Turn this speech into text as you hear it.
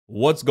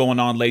What's going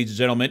on, ladies and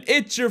gentlemen?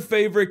 It's your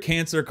favorite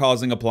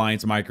cancer-causing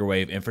appliance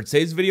microwave, and for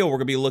today's video, we're going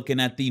to be looking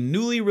at the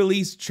newly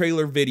released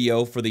trailer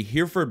video for the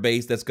Hereford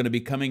base that's going to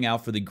be coming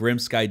out for the Grim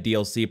Sky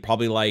DLC,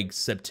 probably like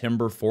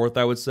September 4th,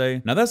 I would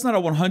say. Now, that's not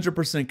a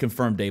 100%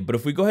 confirmed date, but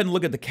if we go ahead and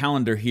look at the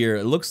calendar here,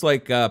 it looks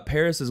like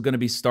Paris is going to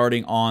be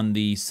starting on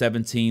the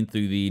 17th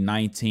through the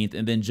 19th,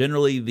 and then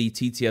generally the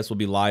TTS will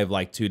be live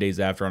like 2 days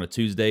after on a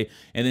Tuesday,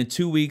 and then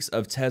 2 weeks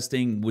of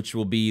testing, which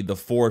will be the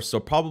 4th, so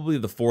probably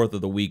the 4th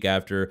of the week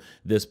after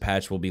this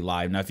patch will be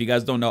live. Now, if you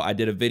guys don't know, I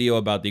did a video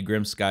about the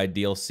Grim Sky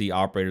DLC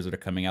operators that are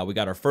coming out. We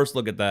got our first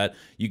look at that.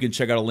 You can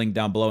check out a link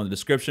down below in the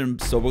description.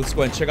 So let's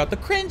go ahead and check out the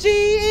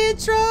cringy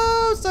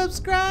intro.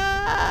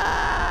 Subscribe.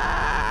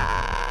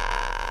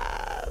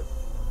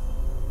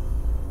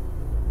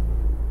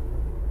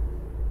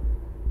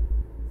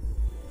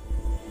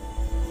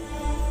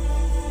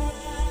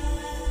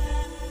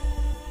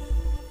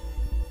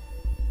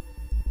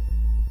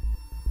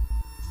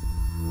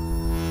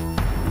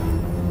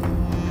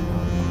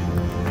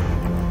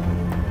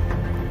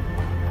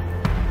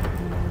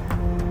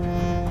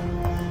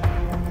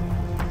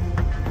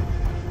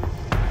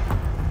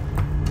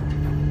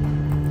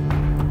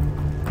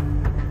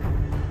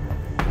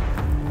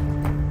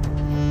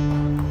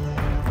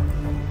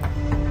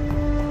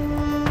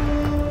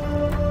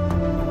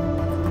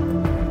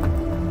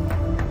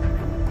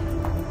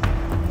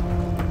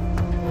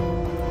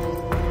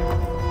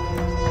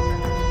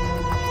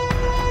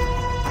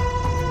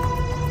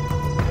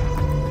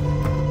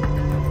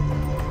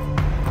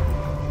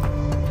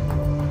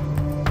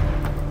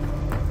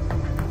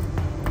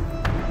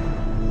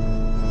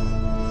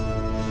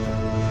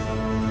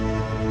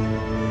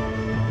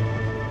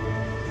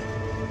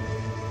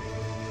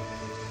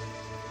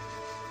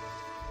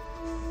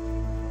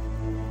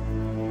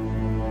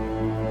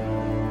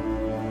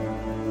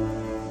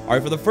 All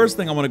right, for the first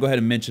thing I want to go ahead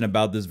and mention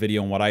about this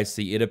video and what I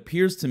see, it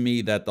appears to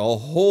me that the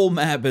whole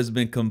map has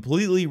been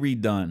completely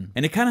redone.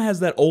 And it kind of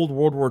has that old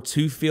World War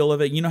II feel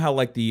of it. You know how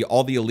like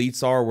all the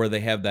elites are, where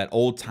they have that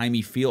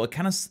old-timey feel? It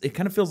kind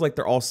of feels like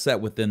they're all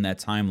set within that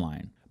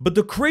timeline. But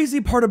the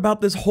crazy part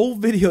about this whole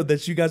video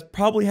that you guys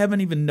probably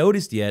haven't even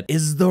noticed yet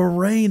is the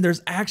rain.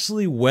 There's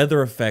actually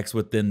weather effects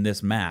within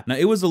this map. Now,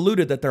 it was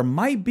alluded that there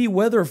might be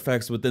weather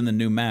effects within the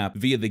new map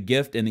via the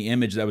gift and the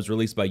image that was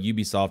released by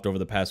Ubisoft over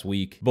the past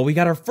week. But we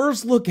got our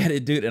first look at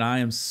it, dude, and I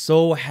am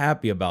so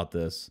happy about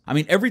this. I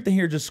mean, everything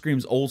here just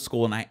screams old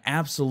school, and I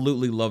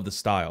absolutely love the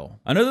style.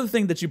 Another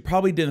thing that you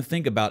probably didn't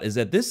think about is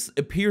that this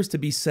appears to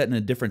be set in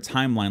a different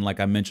timeline like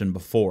I mentioned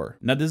before.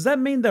 Now, does that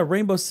mean that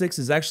Rainbow Six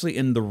is actually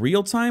in the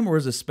real time, or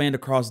is it spanned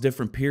across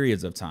different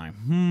periods of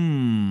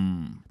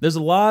time? There's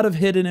a lot of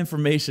hidden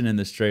information in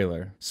this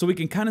trailer. So we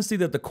can kind of see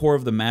that the core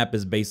of the map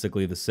is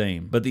basically the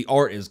same, but the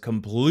art is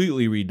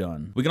completely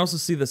redone. We can also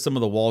see that some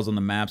of the walls on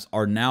the maps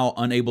are now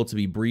unable to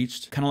be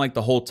breached, kind of like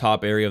the whole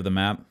top area of the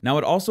map. Now,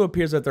 it also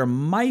appears that there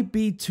might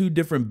be 2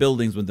 different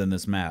buildings within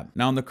this map.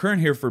 Now, on the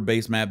current Hereford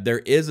base map, there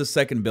is a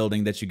second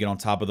building that you get on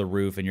top of the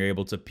roof, and you're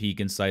able to peek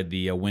inside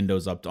the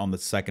windows up on the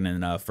second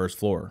and first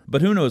floor.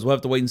 But who knows? We'll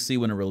have to wait and see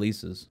when it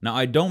releases. Now,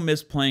 I don't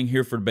miss playing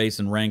Hereford base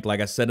and rank. Like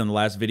I said in the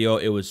last video,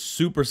 it was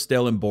super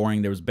stale and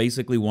boring. There was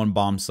basically one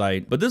bomb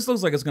site, but this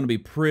looks like it's going to be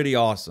pretty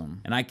awesome,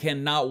 and I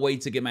cannot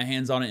wait to get my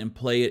hands on it and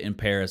play it in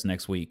Paris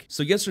next week.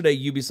 So yesterday,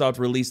 Ubisoft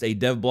released a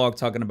dev blog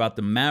talking about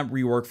the map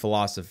rework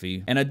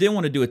philosophy, and I didn't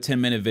want to do a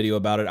 10-minute video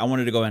about it. I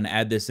wanted to go ahead and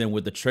add this in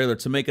with the trailer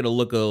to make it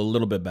look a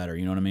little bit better,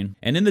 you know what I mean?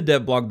 And in the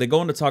dev blog, they go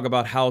on to talk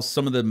about how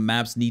some of the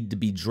maps need to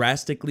be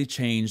drastically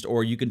changed,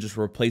 or you can just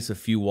replace a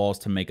few walls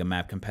to make a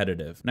map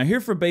competitive. Now,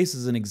 Hereford base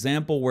is an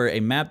example where a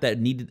map that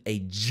needed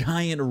a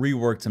giant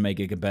rework to make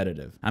it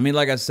competitive. I mean,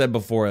 like I said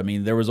before, I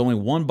mean, there was only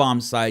one bomb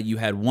site, you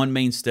had one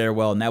main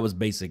stairwell, and that was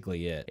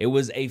basically it. It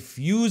was a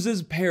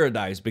fuse's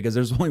paradise because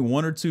there's only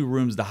 1 or 2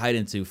 rooms to hide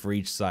into for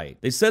each site.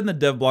 They said in the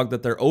dev blog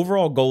that their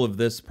overall goal of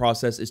this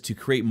process is to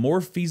create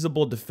more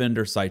feasible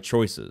defender site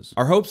choices.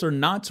 Our hopes are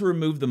not to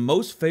remove the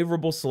most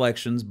favorable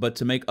selections, but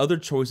to make other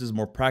choices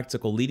more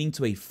practical, leading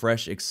to a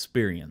fresh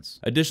experience.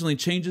 Additionally,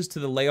 changes to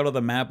the layout of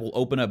the map will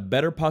open up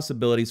better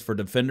possibilities for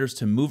defenders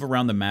to move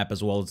around the map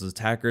as well as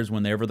attackers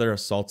whenever they're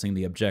assaulting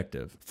the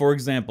objective. For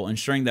example,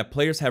 ensuring that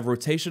players have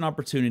rotation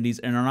opportunities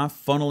and are not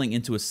funneling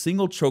into a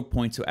single choke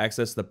point to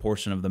access the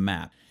portion of the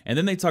map. And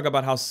then they talk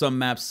about how some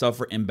maps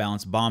suffer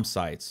imbalanced bomb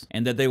sites,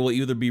 and that they will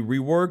either be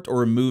reworked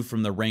or removed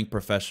from the ranked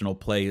professional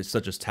play,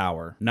 such as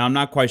Tower. Now, I'm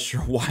not quite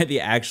sure why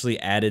they actually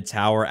added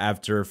Tower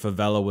after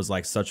Favela was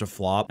like such a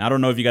flop. I don't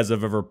know if you guys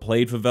have ever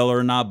played Favela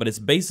or not, but it's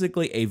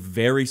basically a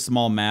very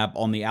small map.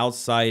 On the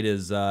outside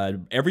is,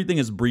 everything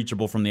is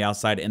breachable from the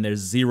outside, and there's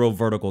 0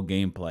 vertical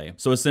gameplay.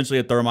 So essentially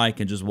a thermite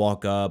can just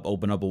walk up,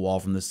 open up a wall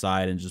from the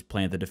side, and just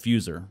plant the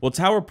diffuser. Well,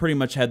 Tower pretty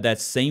much had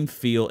that same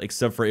feel,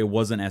 except for it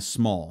wasn't as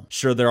small.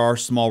 Sure, there are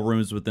small small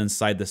rooms within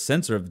inside the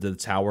center of the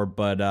tower,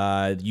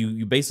 but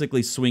you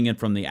basically swing in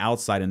from the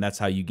outside, and that's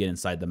how you get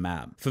inside the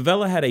map.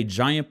 Favela had a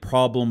giant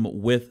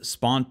problem with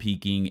spawn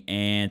peeking,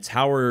 and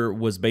tower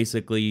was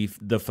basically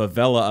the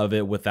favela of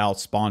it without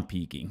spawn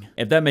peeking,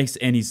 if that makes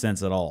any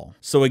sense at all.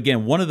 So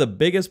again, one of the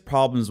biggest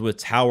problems with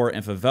tower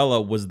and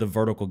favela was the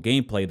vertical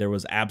gameplay. There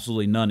was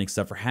absolutely none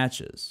except for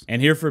hatches.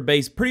 And Hereford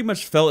base pretty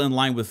much fell in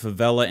line with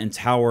favela and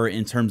tower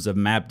in terms of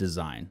map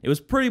design. It was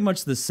pretty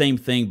much the same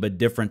thing, but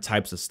different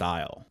types of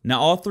style. Now,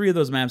 all three of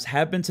those maps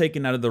have been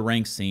taken out of the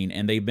ranked scene,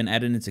 and they've been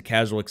added into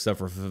casual except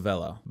for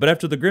favela. But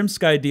after the Grim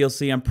Sky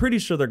DLC, I'm pretty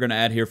sure they're going to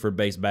add Hereford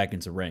base back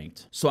into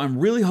ranked. So I'm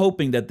really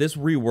hoping that this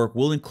rework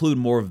will include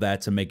more of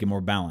that to make it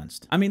more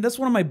balanced. I mean, that's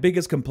one of my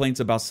biggest complaints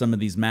about some of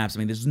these maps. I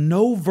mean, there's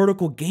no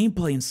vertical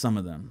gameplay in some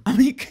of them. I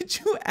mean, could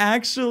you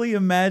actually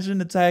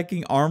imagine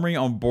attacking armory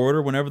on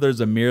border whenever there's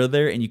a mirror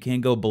there and you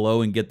can't go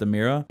below and get the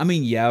mirror? I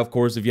mean, yeah, of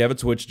course, if you have a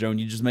Twitch drone,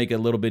 you just make it a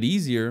little bit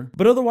easier,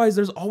 but otherwise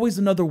there's always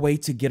another way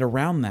to get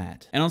around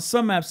that. And on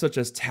some maps such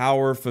as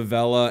Tower,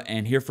 Favela,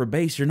 and Hereford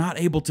base, you're not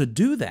able to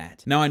do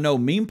that. Now, I know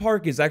Meme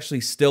Park is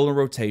actually still in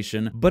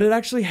rotation, but it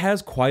actually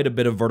has quite a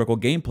bit of vertical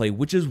gameplay,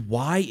 which is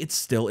why it's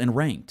still in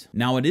ranked.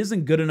 Now, it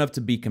isn't good enough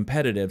to be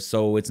competitive,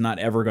 so it's not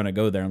ever going to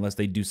go there unless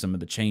they do some of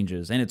the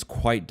changes, and it's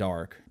quite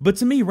dark. But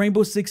to me,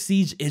 Rainbow Six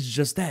Siege is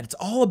just that. It's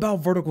all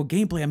about vertical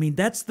gameplay. I mean,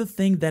 that's the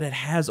thing that it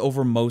has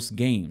over most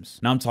games.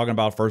 Now, I'm talking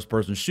about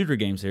first-person shooter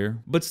games here,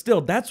 but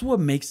still, that's what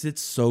makes it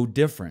so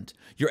different.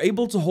 You're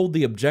able to hold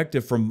the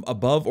objective from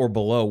above or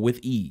below with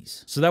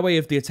ease. So that way,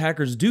 if the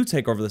attackers do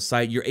take over the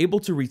site, you're able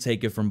to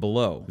retake it from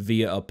below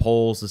via a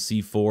pulse, a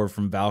C4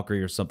 from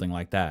Valkyrie, or something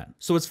like that.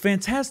 So it's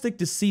fantastic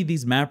to see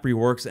these map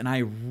reworks, and I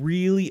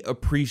really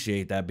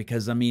appreciate that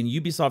because, I mean,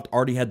 Ubisoft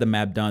already had the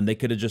map done. They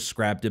could have just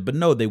scrapped it, but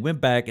no, they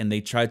went back and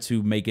they tried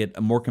to make it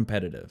more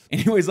competitive.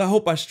 Anyways, I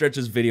hope I stretch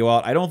this video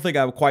out. I don't think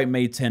I quite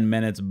made 10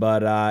 minutes,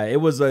 but it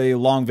was a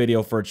long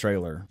video for a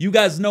trailer. You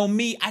guys know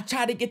me. I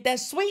try to get that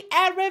sweet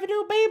ad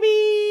revenue,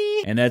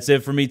 baby. And that's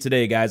it for me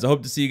today, guys. I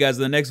hope to see you guys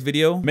in the next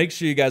video. Make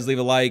sure you guys leave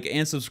a like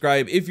and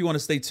subscribe if you want to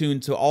stay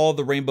tuned to all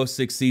the Rainbow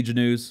Six Siege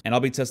news. And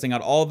I'll be testing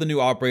out all the new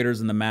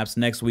operators and the maps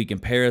next week in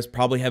Paris.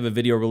 Probably have a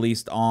video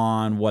released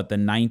on, what, the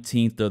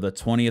 19th or the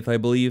 20th, I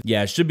believe.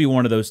 Yeah, it should be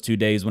one of those 2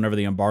 days whenever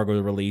the embargo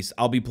is released.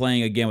 I'll be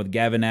playing again with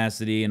Gavin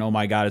Acity and Oh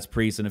My God It's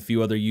Priest and a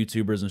few other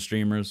YouTubers and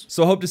streamers.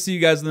 So I hope to see you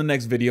guys in the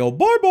next video.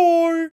 Bye bye!